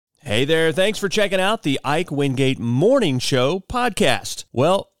Hey there, thanks for checking out the Ike Wingate Morning Show podcast.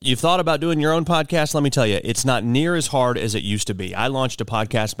 Well, you've thought about doing your own podcast? Let me tell you, it's not near as hard as it used to be. I launched a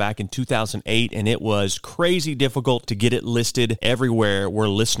podcast back in 2008, and it was crazy difficult to get it listed everywhere where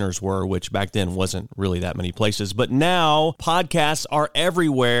listeners were, which back then wasn't really that many places. But now, podcasts are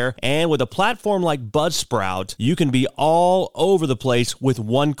everywhere, and with a platform like Buzzsprout, you can be all over the place with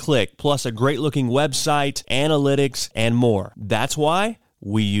one click, plus a great-looking website, analytics, and more. That's why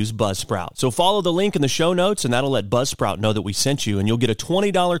we use Buzzsprout. So follow the link in the show notes, and that'll let Buzzsprout know that we sent you, and you'll get a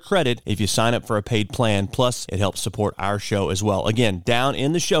 $20 credit if you sign up for a paid plan. Plus, it helps support our show as well. Again, down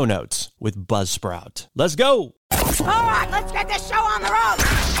in the show notes with Buzzsprout. Let's go! All right, let's get this show on the road!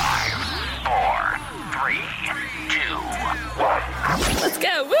 5, 4, 3, 2, 1. Let's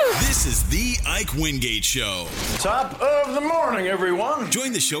go, woo! This is the Ike Wingate Show. Top of the morning, everyone.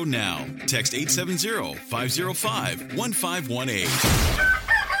 Join the show now. Text 870-505-1518.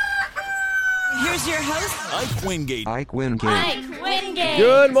 Here's your host, Ike Wingate. Ike Wingate. Ike Wingate.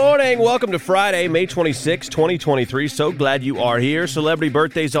 Good morning. Welcome to Friday, May 26, 2023. So glad you are here. Celebrity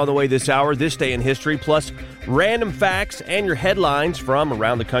birthdays on the way this hour, this day in history, plus random facts and your headlines from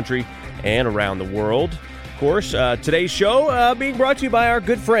around the country and around the world. Of course, today's show being brought to you by our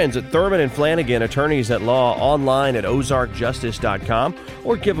good friends at Thurman and Flanagan, attorneys at law, online at ozarkjustice.com,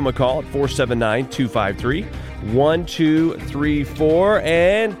 or give them a call at 479-253-1234.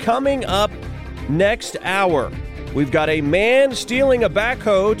 And coming up next hour, we've got a man stealing a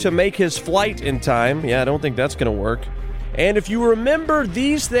backhoe to make his flight in time. Yeah, I don't think that's going to work. And if you remember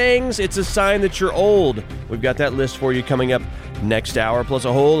these things, it's a sign that you're old. We've got that list for you coming up next hour, plus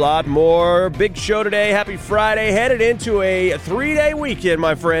a whole lot more. Big show today. Happy Friday. Headed into a 3-day weekend,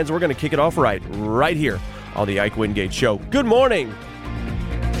 my friends. We're going to kick it off right here on the Ike Wingate Show. Good morning.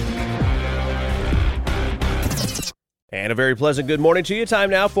 And a very pleasant good morning to you.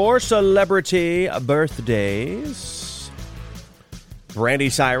 Time now for celebrity birthdays. Brandy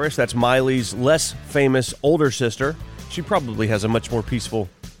Cyrus, that's Miley's less famous older sister. She probably has a much more peaceful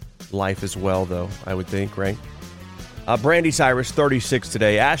life as well, though, I would think, right? Brandy Cyrus, 36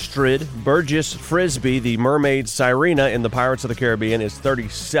 today. Astrid Burgess Frisbee, the mermaid Sirena in the Pirates of the Caribbean, is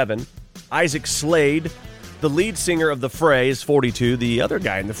 37. Isaac Slade, the lead singer of The Fray, is 42. The other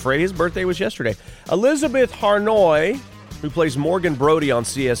guy in The Fray, his birthday was yesterday. Elizabeth Harnoy, who plays Morgan Brody on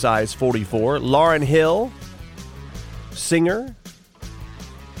CSI, is 44. Lauryn Hill, singer,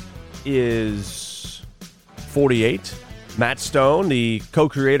 is 48. Matt Stone, the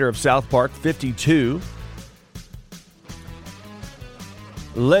co-creator of South Park, 52.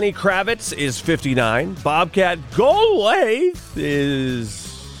 Lenny Kravitz is 59. Bobcat Goldthwait is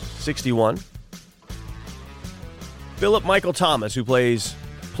 61. Philip Michael Thomas, who played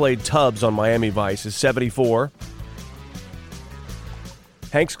Tubbs on Miami Vice, is 74.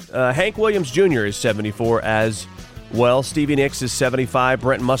 Hank Williams Jr. is 74 as well. Stevie Nicks is 75.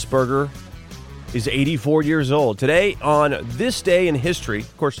 Brent Musburger is 84 years old. Today, on this day in history,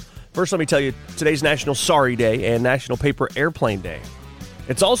 of course, first let me tell you, today's National Sorry Day and National Paper Airplane Day.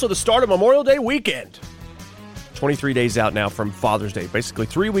 It's also the start of Memorial Day weekend. 23 days out now from Father's Day, basically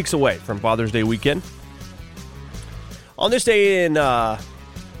 3 weeks away from Father's Day weekend. On this day in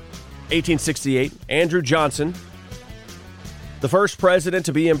 1868, Andrew Johnson, the first president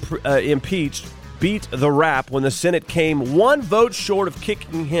to be impeached, beat the rap when the Senate came one vote short of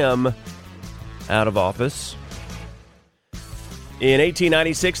kicking him out of office. In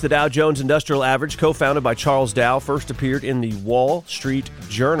 1896, the Dow Jones Industrial Average, co-founded by Charles Dow, first appeared in the Wall Street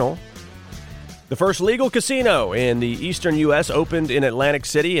Journal. The first legal casino in the eastern U.S. opened in Atlantic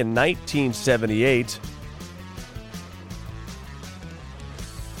City in 1978.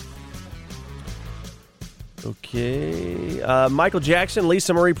 Okay. Michael Jackson,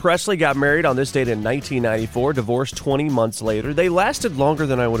 Lisa Marie Presley got married on this date in 1994, divorced 20 months later. They lasted longer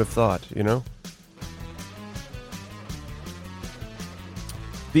than I would have thought, you know?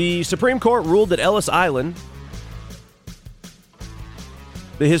 The Supreme Court ruled that Ellis Island,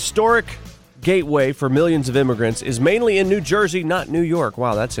 the historic gateway for millions of immigrants, is mainly in New Jersey, not New York.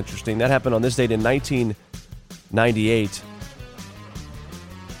 Wow, that's interesting. That happened on this date in 1998.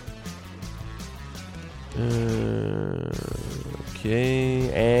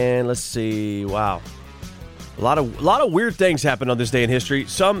 Okay, and let's see. Wow. A lot of weird things happened on this day in history.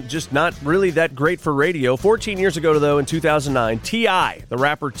 Some just not really that great for radio. 14 years ago, though, in 2009, T.I., the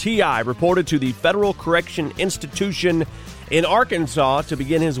rapper T.I., reported to the Federal Correction Institution in Arkansas to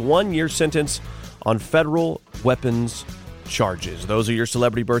begin his 1-year sentence on federal weapons charges. Those are your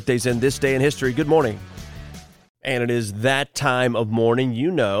celebrity birthdays in this day in history. Good morning. And it is that time of morning,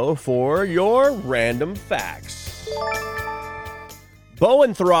 you know, for your random facts.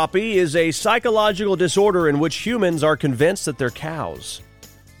 Boanthropy is a psychological disorder in which humans are convinced that they're cows.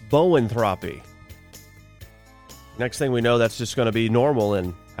 Boanthropy. Next thing we know, that's just going to be normal,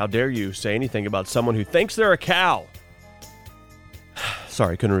 and how dare you say anything about someone who thinks they're a cow?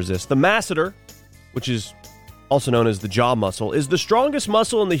 Sorry, couldn't resist. The masseter, which is also known as the jaw muscle, is the strongest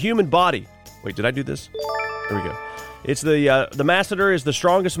muscle in the human body. Wait, did I do this? There we go. It's the masseter is the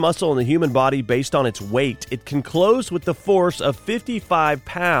strongest muscle in the human body based on its weight. It can close with the force of 55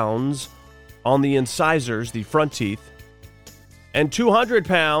 pounds on the incisors, the front teeth, and 200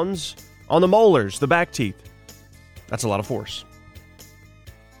 pounds on the molars, the back teeth. That's a lot of force.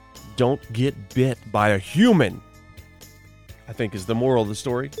 Don't get bit by a human, I think, is the moral of the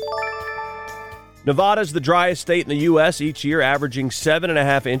story. Nevada's the driest state in the U.S. each year, averaging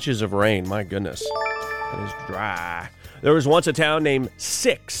 7.5 inches of rain. My goodness. That is dry. There was once a town named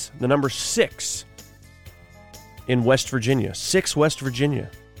Six, the number 6, in West Virginia. 6, West Virginia.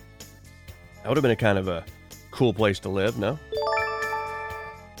 That would have been a kind of a cool place to live, no?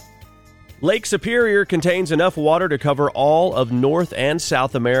 Lake Superior contains enough water to cover all of North and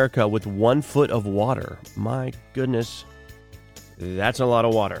South America with 1 foot of water. My goodness. That's a lot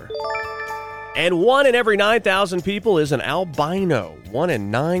of water. And 1 in every 9,000 people is an albino. 1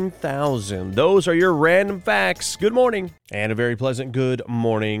 in 9,000. Those are your random facts. Good morning. And a very pleasant good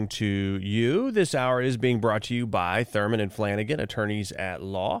morning to you. This hour is being brought to you by Thurman and Flanagan, attorneys at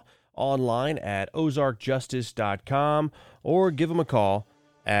law, online at ozarkjustice.com, or give them a call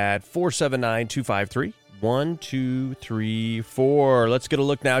at 479-253-1234. Let's get a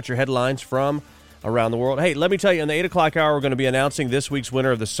look now at your headlines from around the world. Hey, let me tell you, in the 8 o'clock hour, we're going to be announcing this week's winner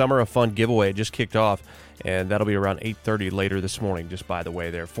of the Summer of Fun giveaway. It just kicked off, and that'll be around 8:30 later this morning, just by the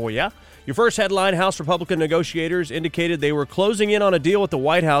way there for you. Your first headline, House Republican negotiators indicated they were closing in on a deal with the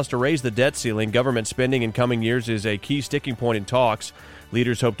White House to raise the debt ceiling. Government spending in coming years is a key sticking point in talks.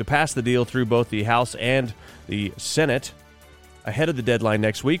 Leaders hope to pass the deal through both the House and the Senate ahead of the deadline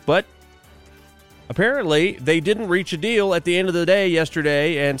next week, but apparently, they didn't reach a deal at the end of the day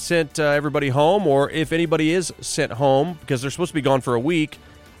yesterday and sent everybody home, or if anybody is sent home, because they're supposed to be gone for a week,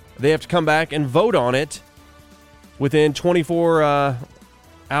 they have to come back and vote on it within 24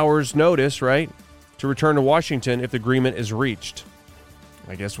 hours' notice, right, to return to Washington if the agreement is reached.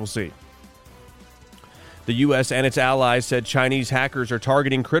 I guess we'll see. The U.S. and its allies said Chinese hackers are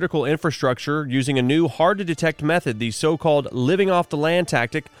targeting critical infrastructure using a new hard-to-detect method, the so-called living off the land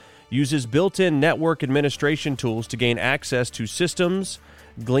tactic, uses built-in network administration tools to gain access to systems,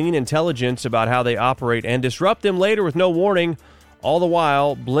 glean intelligence about how they operate, and disrupt them later with no warning, all the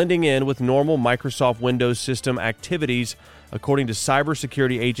while blending in with normal Microsoft Windows system activities, according to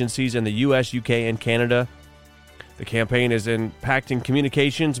cybersecurity agencies in the U.S., U.K., and Canada. The campaign is impacting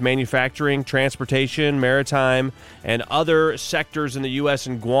communications, manufacturing, transportation, maritime, and other sectors in the U.S.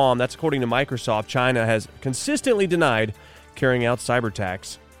 and Guam. That's according to Microsoft. China has consistently denied carrying out cyber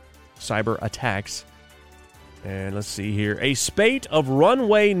attacks. And let's see here. A spate of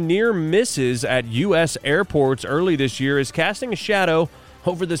runway near misses at U.S. airports early this year is casting a shadow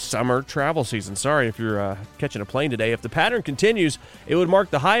over the summer travel season. Sorry if you're catching a plane today. If the pattern continues, it would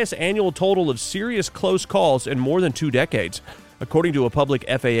mark the highest annual total of serious close calls in more than 2 decades, according to a public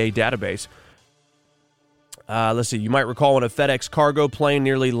FAA database. Let's see. You might recall when a FedEx cargo plane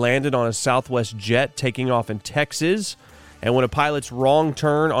nearly landed on a Southwest jet taking off in Texas, and when a pilot's wrong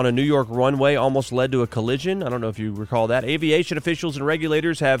turn on a New York runway almost led to a collision. I don't know if you recall that. Aviation officials and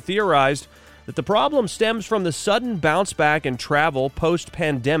regulators have theorized that the problem stems from the sudden bounce back in travel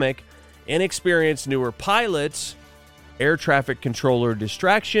post-pandemic, inexperienced newer pilots, air traffic controller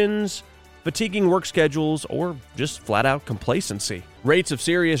distractions, fatiguing work schedules, or just flat-out complacency. Rates of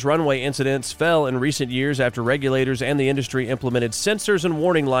serious runway incidents fell in recent years after regulators and the industry implemented sensors and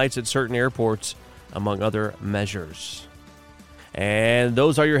warning lights at certain airports, among other measures. And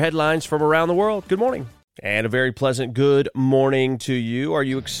those are your headlines from around the world. Good morning. And a very pleasant good morning to you. Are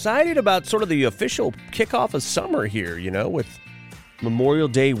you excited about sort of the official kickoff of summer here, you know, with Memorial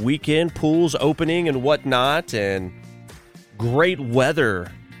Day weekend, pools opening and whatnot, and great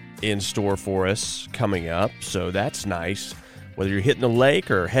weather in store for us coming up, so that's nice. Whether you're hitting the lake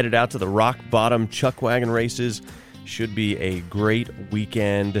or headed out to the Rock Bottom Chuck Wagon races, should be a great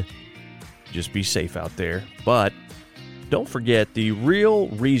weekend. Just be safe out there. But don't forget the real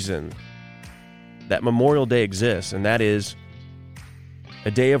reason that Memorial Day exists, and that is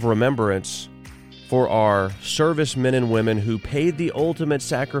a day of remembrance for our servicemen and women who paid the ultimate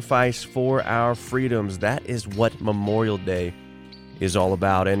sacrifice for our freedoms. That is what Memorial Day is all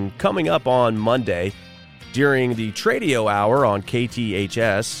about. And coming up on Monday, during the Tradio Hour on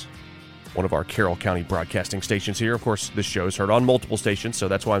KTHS, one of our Carroll County broadcasting stations here. Of course, this show is heard on multiple stations, so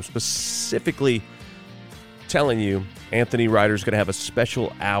that's why I'm specifically telling you Anthony Ryder's going to have a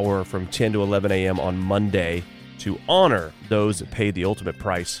special hour from 10 to 11 a.m. on Monday to honor those that paid the ultimate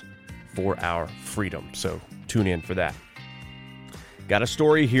price for our freedom. So tune in for that. Got a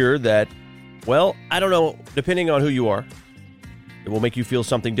story here that, well, I don't know, depending on who you are, it will make you feel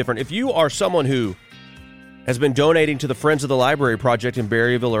something different. If you are someone who has been donating to the Friends of the Library project in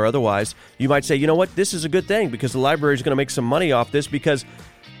Berryville or otherwise, you might say, you know what, this is a good thing because the library is going to make some money off this because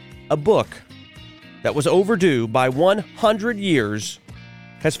a book that was overdue by 100 years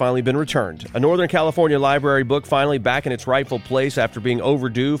has finally been returned. A Northern California library book finally back in its rightful place after being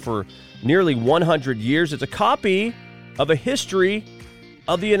overdue for nearly 100 years. It's a copy of A History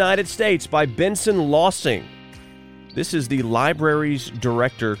of the United States by Benson Lossing. This is the library's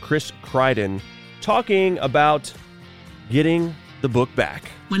director, Chris Crichton, talking about getting the book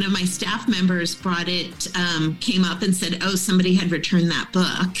back. One of my staff members brought it, came up and said, oh, somebody had returned that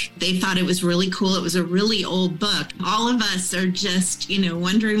book. They thought it was really cool. It was a really old book. All of us are just,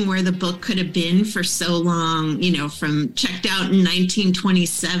 wondering where the book could have been for so long, from checked out in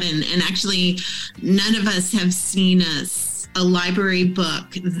 1927. And actually, none of us have seen a library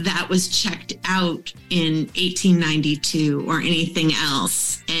book that was checked out in 1892 or anything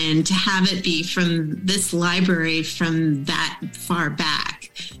else. And to have it be from this library from that far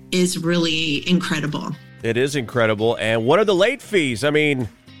back is really incredible. It is incredible. And what are the late fees? I mean,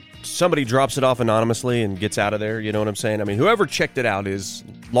 somebody drops it off anonymously and gets out of there. You know what I'm saying? I mean, whoever checked it out is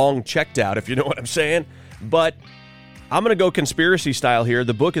long checked out, if you know what I'm saying. But I'm going to go conspiracy style here.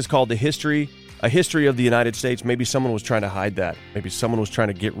 The book is called A History of the United States. Maybe someone was trying to hide that. Maybe someone was trying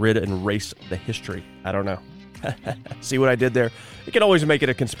to get rid of and erase the history. I don't know. See what I did there? You can always make it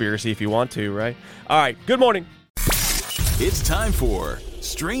a conspiracy if you want to, right? All right, good morning. It's time for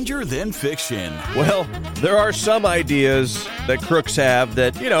Stranger Than Fiction. Well, there are some ideas that crooks have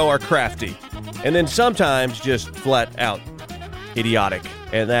that, are crafty. And then sometimes just flat out idiotic.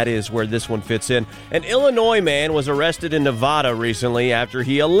 And that is where this one fits in. An Illinois man was arrested in Nevada recently after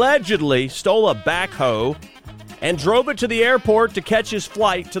he allegedly stole a backhoe and drove it to the airport to catch his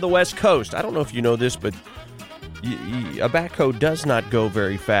flight to the West Coast. I don't know if you know this, but a backhoe does not go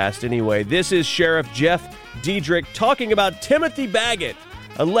very fast. Anyway, this is Sheriff Jeff Diedrich talking about Timothy Baggett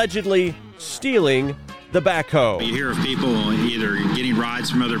allegedly stealing the backhoe. You hear of people either getting rides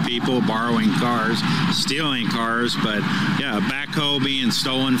from other people, borrowing cars, stealing cars, but yeah, a backhoe being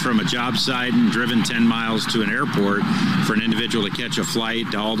stolen from a job site and driven 10 miles to an airport for an individual to catch a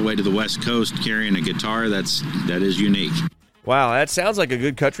flight all the way to the West Coast carrying a guitar, that is unique. Wow, that sounds like a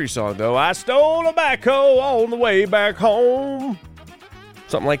good country song, though. I stole a backhoe on the way back home.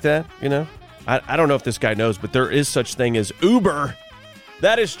 Something like that, I don't know if this guy knows, but there is such thing as Uber.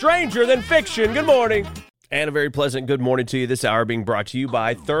 That is Stranger Than Fiction. Good morning. And a very pleasant good morning to you. This hour being brought to you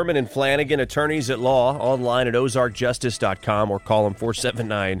by Thurman and Flanagan, attorneys at law, online at ozarkjustice.com or call them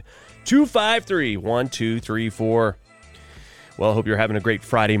 479-253-1234. Well, I hope you're having a great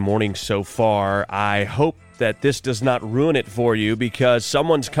Friday morning so far. I hope that this does not ruin it for you because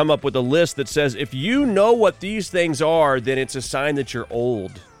someone's come up with a list that says if you know what these things are, then it's a sign that you're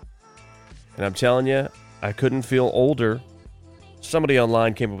old. And I'm telling you, I couldn't feel older. Somebody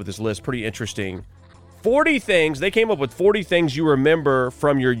online came up with this list, pretty interesting. 40 things, they came up with 40 things you remember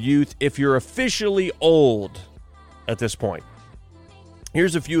from your youth if you're officially old at this point.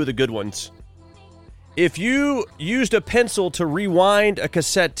 Here's a few of the good ones. If you used a pencil to rewind a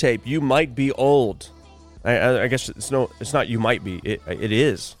cassette tape, you might be old. I guess it's not you might be, it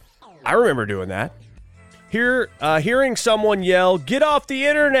is. I remember doing that. Hearing someone yell, "Get off the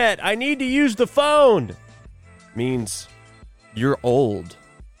internet, I need to use the phone," means you're old.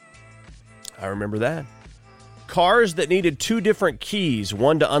 I remember that. Cars that needed two different keys,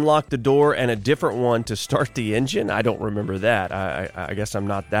 one to unlock the door and a different one to start the engine. I don't remember that. I guess I'm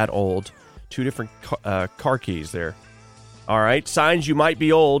not that old. Two different car keys there. All right. Signs you might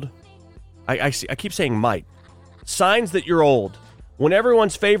be old. I keep saying might. Signs that you're old. When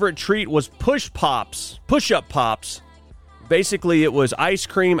everyone's favorite treat was push-up pops. Basically, it was ice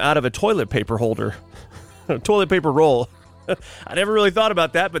cream out of a toilet paper holder. A toilet paper roll. I never really thought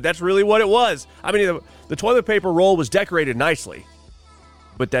about that, but that's really what it was. I mean, the toilet paper roll was decorated nicely,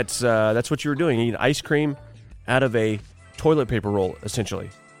 but that's what you were doing. You eat ice cream out of a toilet paper roll, essentially.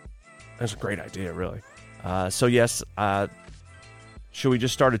 That's a great idea, really. So yes, should we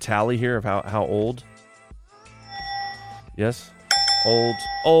just start a tally here of how old? Yes,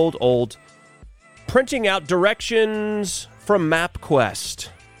 old. Printing out directions from MapQuest.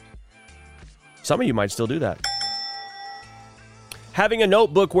 Some of you might still do that. Having a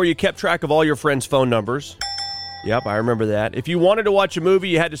notebook where you kept track of all your friends' phone numbers. Yep, I remember that. If you wanted to watch a movie,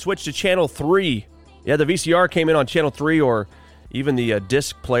 you had to switch to Channel 3. Yeah, the VCR came in on Channel 3 or even the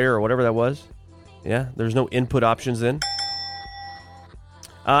disc player or whatever that was. Yeah, there's no input options then.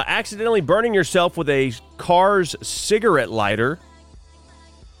 Accidentally burning yourself with a car's cigarette lighter.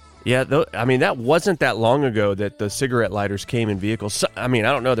 Yeah, that wasn't that long ago that the cigarette lighters came in vehicles. So, I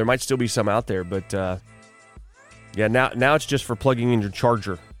don't know. There might still be some out there, but yeah, now it's just for plugging in your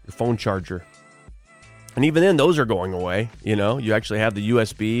charger, your phone charger. And even then, those are going away. You actually have the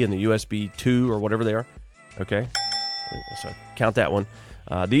USB and the USB 2 or whatever they are. Okay, so count that one.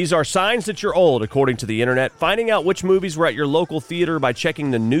 These are signs that you're old, according to the internet. Finding out which movies were at your local theater by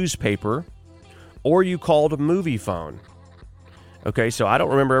checking the newspaper, or you called a movie phone. Okay, so I don't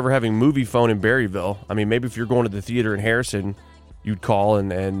remember ever having movie phone in Berryville. Maybe if you're going to the theater in Harrison, you'd call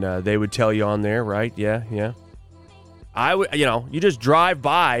and they would tell you on there, right? Yeah. You just drive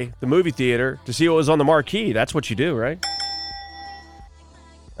by the movie theater to see what was on the marquee. That's what you do, right?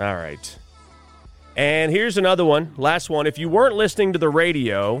 All right. And here's another one, last one. If you weren't listening to the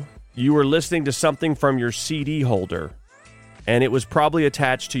radio, you were listening to something from your CD holder, and it was probably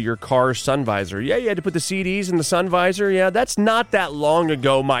attached to your car's sun visor. Yeah, you had to put the CDs in the sun visor. Yeah, that's not that long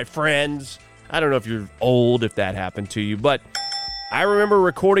ago, my friends. I don't know if you're old, if that happened to you, but I remember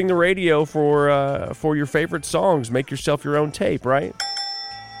recording the radio for your favorite songs. Make yourself your own tape, right?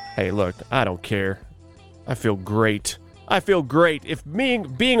 Hey, look, I don't care. I feel great. If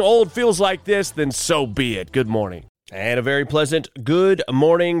being old feels like this, then so be it. Good morning. And a very pleasant good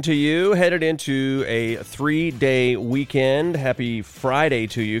morning to you. Headed into a 3-day weekend. Happy Friday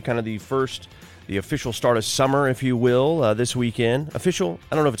to you. Kind of the official start of summer, if you will, this weekend. Official?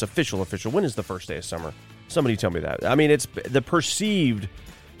 I don't know if it's official. When is the first day of summer? Somebody tell me that. It's the perceived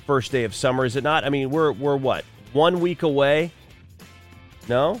first day of summer, is it not? We're what? 1 week away?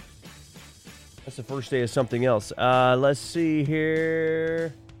 No? That's the first day of something else. Let's see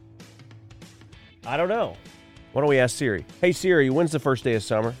here. I don't know. Why don't we ask Siri? Hey, Siri, when's the first day of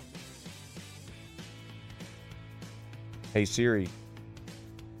summer? Hey, Siri,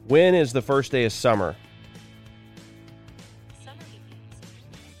 when is the first day of summer? Summer begins June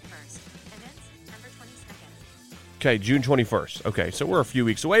 1st and ends September 22nd. Okay, June 21st. Okay, so we're a few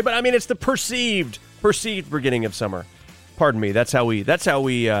weeks away, but it's the perceived beginning of summer. Pardon me. That's how we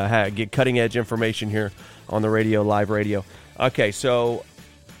get cutting edge information here on the radio, live radio. Okay, so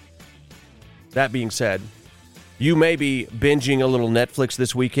that being said, you may be binging a little Netflix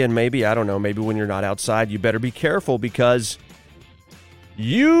this weekend. Maybe, I don't know. Maybe when you're not outside, you better be careful because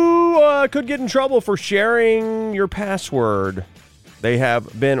you could get in trouble for sharing your password. They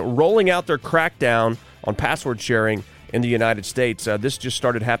have been rolling out their crackdown on password sharing in the United States. This just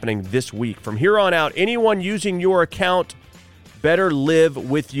started happening this week. From here on out, anyone using your account better live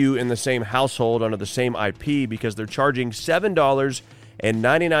with you in the same household under the same IP because they're charging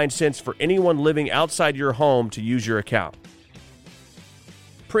 $7.99 for anyone living outside your home to use your account.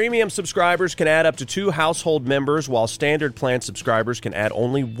 Premium subscribers can add up to 2 household members, while standard plan subscribers can add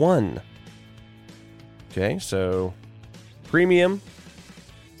only 1. Okay, so premium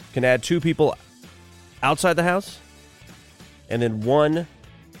can add 2 people outside the house, and then 1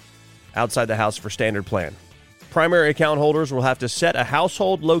 outside the house for standard plan. Primary account holders will have to set a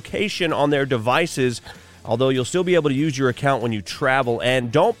household location on their devices, although you'll still be able to use your account when you travel.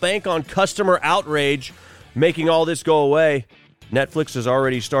 And don't bank on customer outrage making all this go away. Netflix has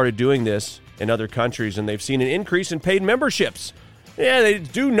already started doing this in other countries, and they've seen an increase in paid memberships. Yeah, they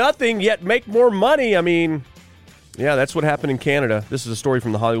do nothing yet make more money. Yeah, that's what happened in Canada. This is a story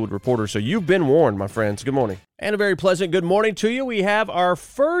from the Hollywood Reporter, so you've been warned, my friends. Good morning. And a very pleasant good morning to you. We have our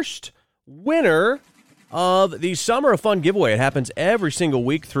first winner of the Summer of Fun giveaway. It happens every single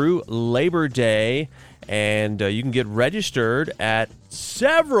week through Labor Day, and you can get registered at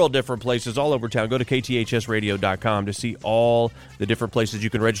several different places all over town. Go to kthsradio.com to see all the different places you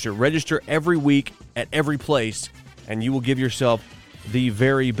can register. Register every week at every place, and you will give yourself the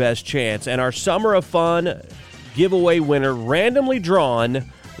very best chance. And our Summer of Fun giveaway winner, randomly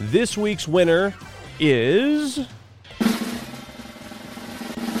drawn, this week's winner is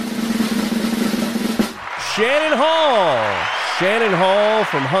Shannon Hall. Shannon Hall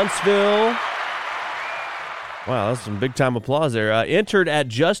from Huntsville. Wow, that's some big-time applause there. Entered at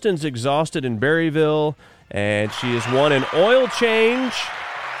Justin's Exhausted in Berryville, and she has won an oil change.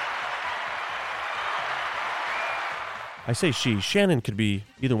 I say she. Shannon could be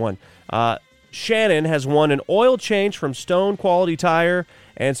either one. Shannon has won an oil change from Stone Quality Tire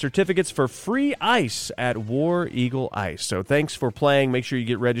and certificates for free ice at War Eagle Ice. So thanks for playing. Make sure you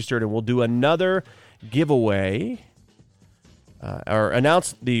get registered, and we'll do another giveaway or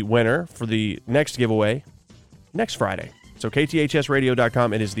announce the winner for the next giveaway next Friday. So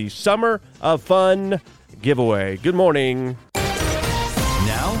kthsradio.com. It is the Summer of Fun giveaway. Good morning.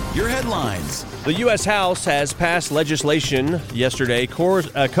 Now, your headlines. The U.S. House has passed legislation yesterday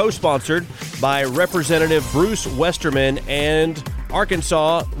co-sponsored by Representative Bruce Westerman and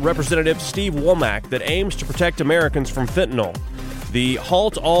Arkansas Representative Steve Womack that aims to protect Americans from fentanyl. The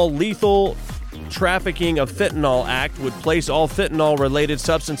Halt All Lethal Trafficking of Fentanyl Act would place all fentanyl-related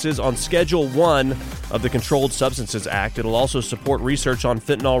substances on Schedule 1 of the Controlled Substances Act. It'll also support research on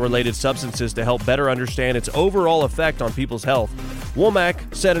fentanyl-related substances to help better understand its overall effect on people's health.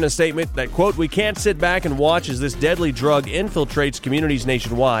 Womack said in a statement that, quote, "We can't sit back and watch as this deadly drug infiltrates communities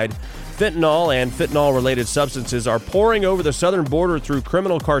nationwide. Fentanyl and fentanyl-related substances are pouring over the southern border through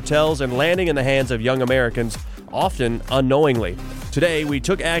criminal cartels and landing in the hands of young Americans, often unknowingly. Today, we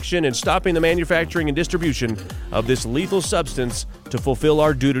took action in stopping the manufacturing and distribution of this lethal substance to fulfill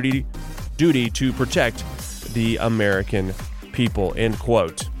our duty to protect the American people," end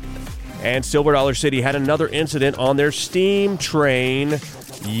quote. And Silver Dollar City had another incident on their steam train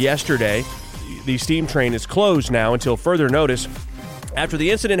yesterday. The steam train is closed now until further notice. After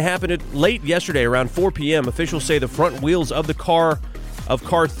the incident happened late yesterday around 4 p.m., officials say the front wheels of car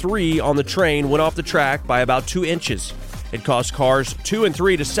 3 on the train went off the track by about 2 inches. It caused cars 2 and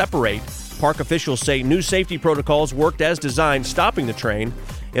 3 to separate. Park officials say new safety protocols worked as designed, stopping the train.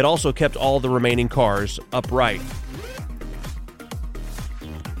 It also kept all the remaining cars upright.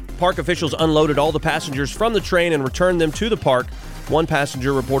 Park officials unloaded all the passengers from the train and returned them to the park. One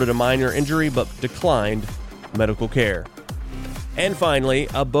passenger reported a minor injury but declined medical care. And finally,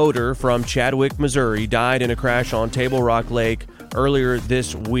 a boater from Chadwick, Missouri, died in a crash on Table Rock Lake earlier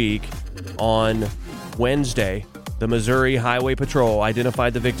this week on Wednesday. The Missouri Highway Patrol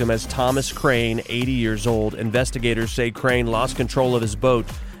identified the victim as Thomas Crane, 80 years old. Investigators say Crane lost control of his boat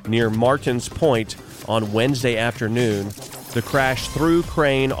near Martins Point on Wednesday afternoon. The crash threw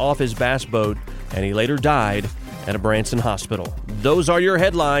Crane off his bass boat, and he later died at a Branson hospital. Those are your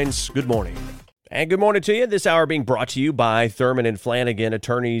headlines. Good morning. And good morning to you. This hour being brought to you by Thurman and Flanagan,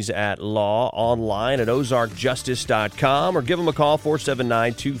 attorneys at law, online at ozarkjustice.com, or give them a call,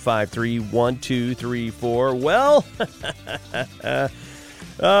 479-253-1234. Well,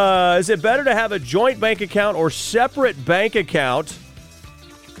 is it better to have a joint bank account or separate bank account?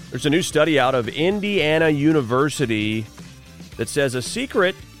 There's a new study out of Indiana University that says a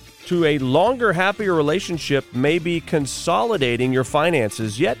secret to a longer, happier relationship may be consolidating your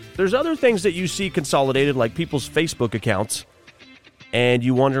finances. Yet, there's other things that you see consolidated, like people's Facebook accounts, and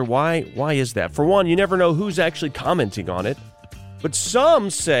you wonder why is that? For one, you never know who's actually commenting on it, but some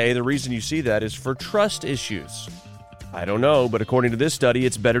say the reason you see that is for trust issues. I don't know, but according to this study,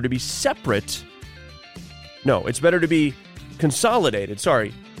 it's better to be separate. No, it's better to be consolidated,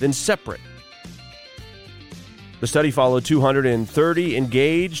 than separate. The study followed 230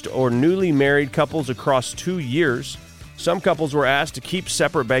 engaged or newly married couples across 2 years. Some couples were asked to keep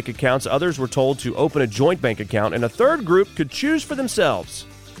separate bank accounts, others were told to open a joint bank account, and a third group could choose for themselves.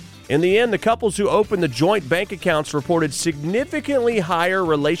 In the end, the couples who opened the joint bank accounts reported significantly higher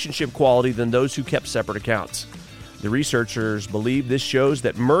relationship quality than those who kept separate accounts. The researchers believe this shows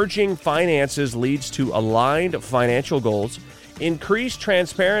that merging finances leads to aligned financial goals, increased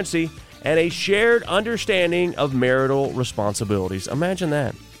transparency, and a shared understanding of marital responsibilities. Imagine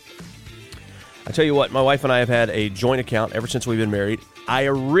that. I tell you what, my wife and I have had a joint account ever since we've been married. I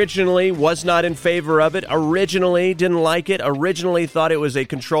originally was not in favor of it. Originally didn't like it. Originally thought it was a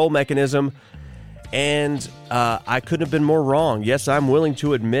control mechanism. And I couldn't have been more wrong. Yes, I'm willing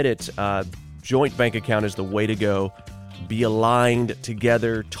to admit it. Joint bank account is the way to go. Be aligned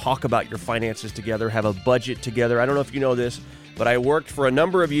together. Talk about your finances together. Have a budget together. I don't know if you know this, but I worked for a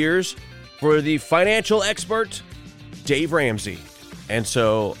number of years for the financial expert, Dave Ramsey. And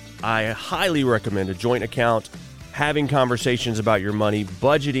so I highly recommend a joint account, having conversations about your money,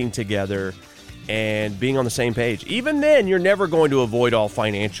 budgeting together, and being on the same page. Even then, you're never going to avoid all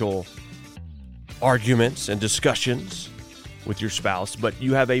financial arguments and discussions with your spouse, but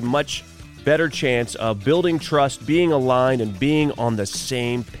you have a much better chance of building trust, being aligned, and being on the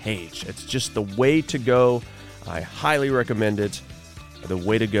same page. It's just the way to go. I highly recommend it. The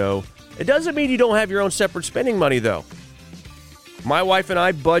way to go. It doesn't mean you don't have your own separate spending money, though. My wife and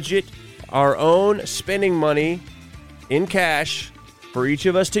I budget our own spending money in cash for each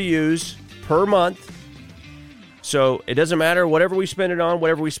of us to use per month. So it doesn't matter whatever we spend it on,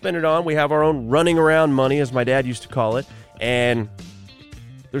 we have our own running around money, as my dad used to call it. And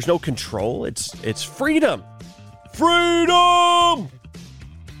there's no control. It's freedom. Freedom!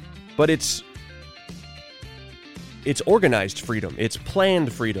 But it's it's organized freedom. It's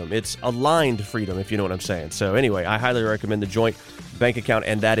planned freedom. It's aligned freedom, if you know what I'm saying. So anyway, I highly recommend the joint bank account,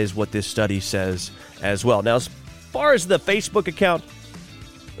 and that is what this study says as well. Now, as far as the Facebook account,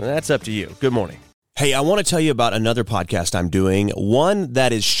 that's up to you. Good morning. Hey, I want to tell you about another podcast I'm doing, one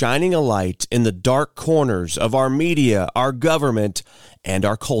that is shining a light in the dark corners of our media, our government, and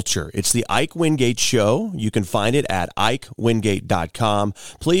our culture. It's the Ike Wingate Show. You can find it at IkeWingate.com.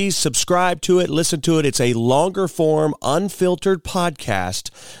 Please subscribe to it, listen to it. It's a longer form, unfiltered podcast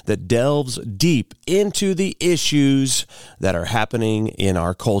that delves deep into the issues that are happening in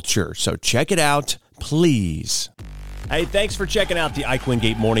our culture. So check it out, please. Hey, thanks for checking out the Ike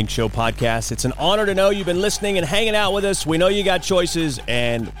Wingate Morning Show podcast. It's an honor to know you've been listening and hanging out with us. We know you got choices,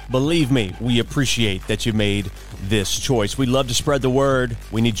 and believe me, we appreciate that you made this choice. We'd love to spread the word.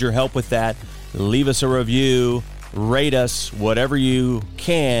 We need your help with that. Leave us a review, rate us, whatever you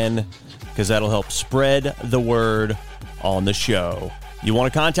can, because that'll help spread the word on the show. You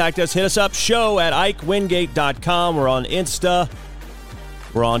want to contact us, hit us up, show@IkeWingate.com. We're on Insta.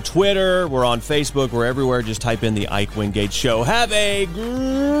 We're on Twitter, we're on Facebook, we're everywhere. Just type in the Ike Wingate Show. Have a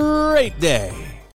great day.